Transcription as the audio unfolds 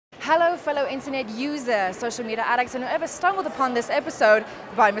Hello fellow internet users, social media addicts and whoever stumbled upon this episode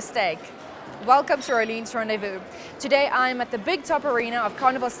by mistake. Welcome to Orleans Rendezvous. Today I am at the Big Top Arena of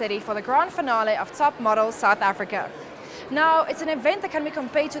Carnival City for the grand finale of Top Model South Africa. Now, it's an event that can be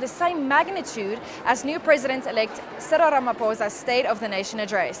compared to the same magnitude as new President-elect Cyril Ramaphosa's State of the Nation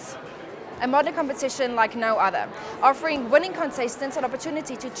address. A modeling competition like no other, offering winning contestants an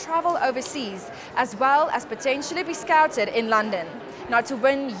opportunity to travel overseas as well as potentially be scouted in London. Now, to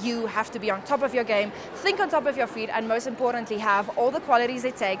win, you have to be on top of your game, think on top of your feet, and most importantly, have all the qualities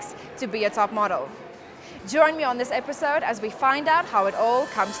it takes to be a top model. Join me on this episode as we find out how it all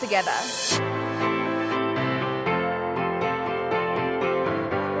comes together.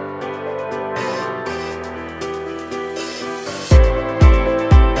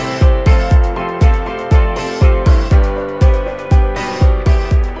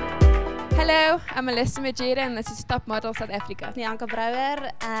 I'm Magiera and this is Top Model South Africa. Bianca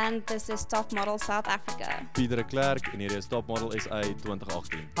Brouwer and this is Top Model South Africa. Pieter Klerk en hier is Top Model SA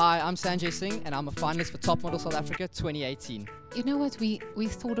 2018. Hi, I'm Sanjay Singh and I'm a finalist for Top Model South Africa 2018. You know what, we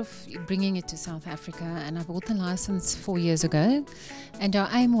thought of bringing it to South Africa, and I bought the license 4 years ago, and our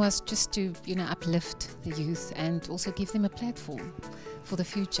aim was just to, uplift the youth and also give them a platform for the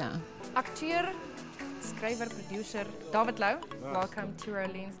future. Acteur, skrywer, producer Louw, welcome to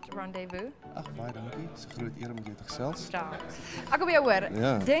Orleans Rendezvous. Ag, baie dankie. Dis 'n groot eer om jou te gesels. Ek wil by jou hoor.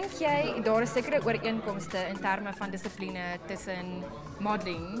 Ja. Dink jy daar is sekere ooreenkomste in terme van dissipline tussen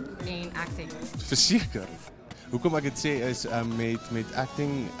modeling en acting? Verseker. Hoekom ek dit sê is met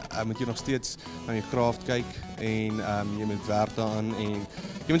acting moet jy nog steeds na jou craft kyk en jy moet werk daaraan en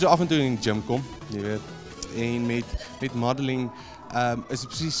jy moet so af en toe in die gym kom, jy weet. En met modeling is het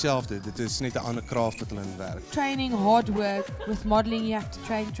precies hetzelfde. Dit is net 'n ander craft wat hulle in werk. Training, hard work. With modeling you have to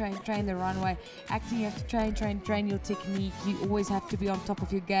train the runway. Acting you have to train your technique. You always have to be on top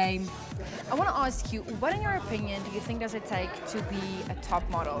of your game. I want to ask you, what in your opinion do you think does it take to be a top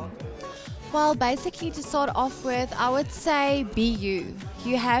model? Well, basically to start off with, I would say be you.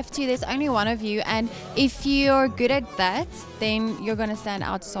 You have to, there's only one of you, and if you're good at that, then you're going to stand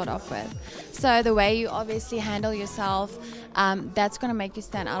out to start off with. So the way you obviously handle yourself, that's going to make you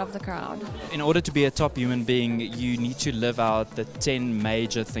stand out of the crowd. In order to be a top human being, you need to live out the 10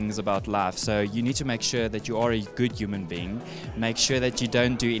 major things about life. So you need to make sure that you are a good human being, make sure that you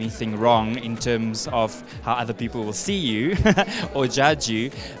don't do anything wrong in terms of how other people will see you or judge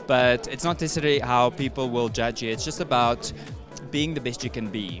you, but it's not necessarily how people will judge you, it's just about being the best you can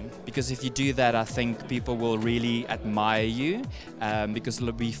be, because if you do that, I think people will really admire you, because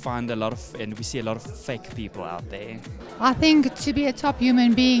we find we see a lot of fake people out there. I think to be a top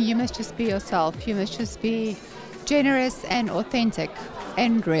human being, you must just be yourself. You must just be generous and authentic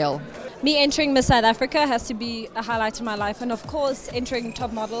and real. Me entering Miss South Africa has to be a highlight in my life, and of course entering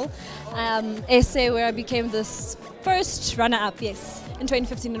Top Model SA, where I became this first runner-up, yes. In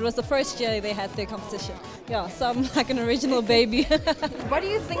 2015, it was the first year they had their competition. Yeah, so I'm like an original baby. What do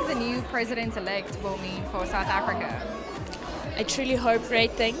you think the new president-elect will mean for South Africa? I truly hope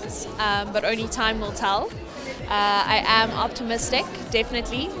great things, but only time will tell. I am optimistic,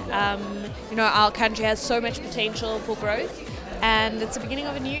 definitely. Our country has so much potential for growth, and it's the beginning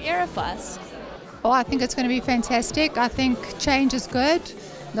of a new era for us. Oh, I think it's going to be fantastic. I think change is good.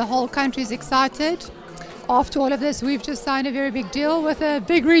 The whole country is excited. After all of this, we've just signed a very big deal with a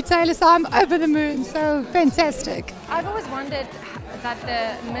big retailer, so I'm over the moon, so fantastic. I've always wondered that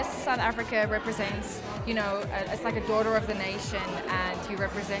the Miss South Africa represents, it's like a daughter of the nation, and you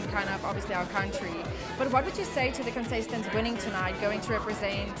represent kind of obviously our country. But what would you say to the contestants winning tonight, going to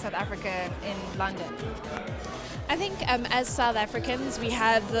represent South Africa in London? I think as South Africans, we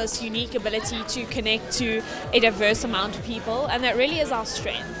have this unique ability to connect to a diverse amount of people, and that really is our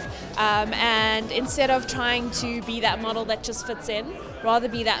strength. And instead of trying to be that model that just fits in, rather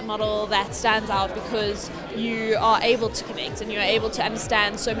be that model that stands out because you are able to connect and you're able to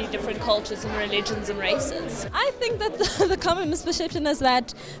understand so many different cultures and religions and races. I think that the common misperception is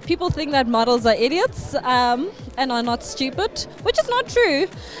that people think that models are idiots and are not stupid, which is not true,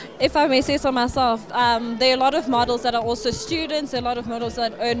 if I may say so myself. There are a lot of models that are also students, there are a lot of models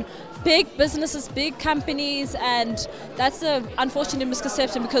that own big businesses, big companies, and that's an unfortunate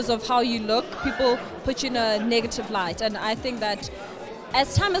misconception because of how you look. People put you in a negative light, and I think that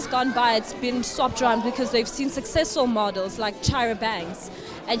as time has gone by, it's been swapped around because they've seen successful models like Tyra Banks,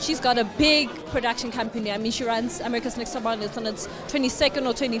 and she's got a big production company. I mean, she runs America's Next Top Model. It's on its 22nd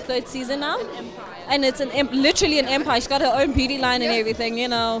or 23rd season now, and it's literally an empire. She's got her own beauty line and everything,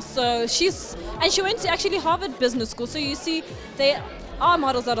 So she went to actually Harvard Business School. So you see, they are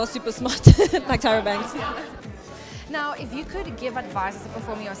models that are super smart, like Tyra Banks. Now, if you could give advice as a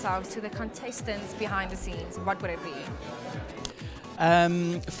performer yourselves to the contestants behind the scenes, what would it be?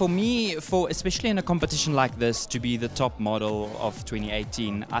 For me, especially in a competition like this, to be the top model of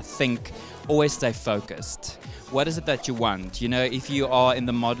 2018, I think always stay focused. What is it that you want? You know, if you are in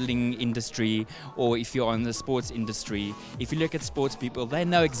the modeling industry or if you're in the sports industry, if you look at sports people, they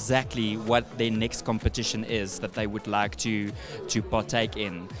know exactly what their next competition is that they would like to partake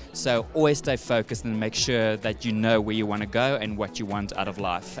in. So always stay focused and make sure that you know where you want to go and what you want out of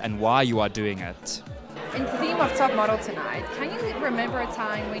life and why you are doing it. In the theme of Top Model tonight, can you remember a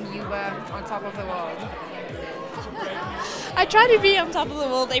time when you were on top of the world? I try to be on top of the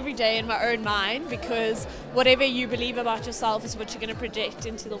world every day in my own mind, because whatever you believe about yourself is what you're going to project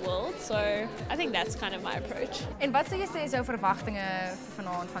into the world. So I think that's kind of my approach. En wat sou jy sê is jou verwagtinge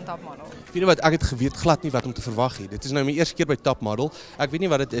vanaand van Top Model? Weet jy wat, ek het geweet glad nie wat om te verwag nie. Dit is nou my eerste keer by Top Model. Ek weet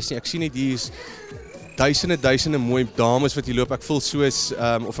nie wat dit is nie. Ek sien net hier is duisende mooi dames wat hier loop. Ek voel soos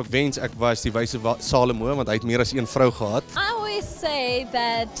of ek wens ek was die wyse Salomo, want hy het meer as een vrou gehad. I always say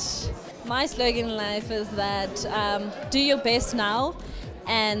that my slogan in life is that do your best now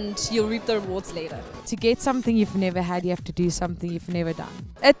and you'll reap the rewards later. To get something you've never had, you have to do something you've never done.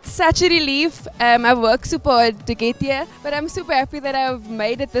 It's such a relief. I've worked super hard to get here, but I'm super happy that I've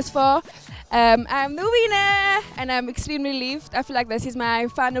made it this far. I'm the winner and I'm extremely relieved. I feel like this is my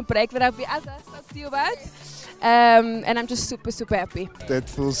final break that I'll be asked to talk to you about. And I'm just super happy. Dit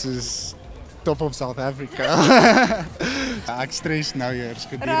voel soos top of South Africa. Ek stres nou eers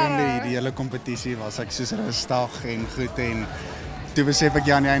gedurende hierdie hele kompetisie was ek soos rustig en goed en toe besef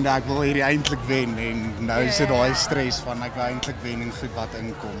ek aan die einde ek wil hierdie eintlik wen en nou is dit daai stres van ek wil eintlik wen en goed wat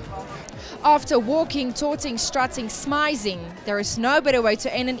inkom. After walking, taunting, strutting, smizing, there is no better way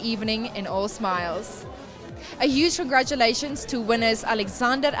to end an evening in all smiles. A huge congratulations to winners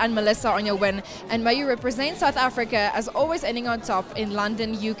Alexander and Melissa on your win, and may you represent South Africa as always ending on top in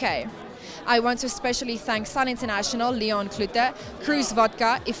London, UK. I want to especially thank Sun International, Leon Cloete, Cruz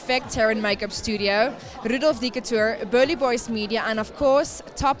Vodka, Effect Hair and Makeup Studio, Roedolf the Couture, Burley Boys Media, and of course,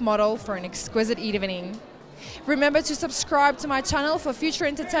 Top Model for an exquisite evening. Remember to subscribe to my channel for future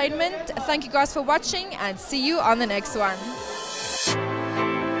entertainment. Thank you guys for watching and see you on the next one.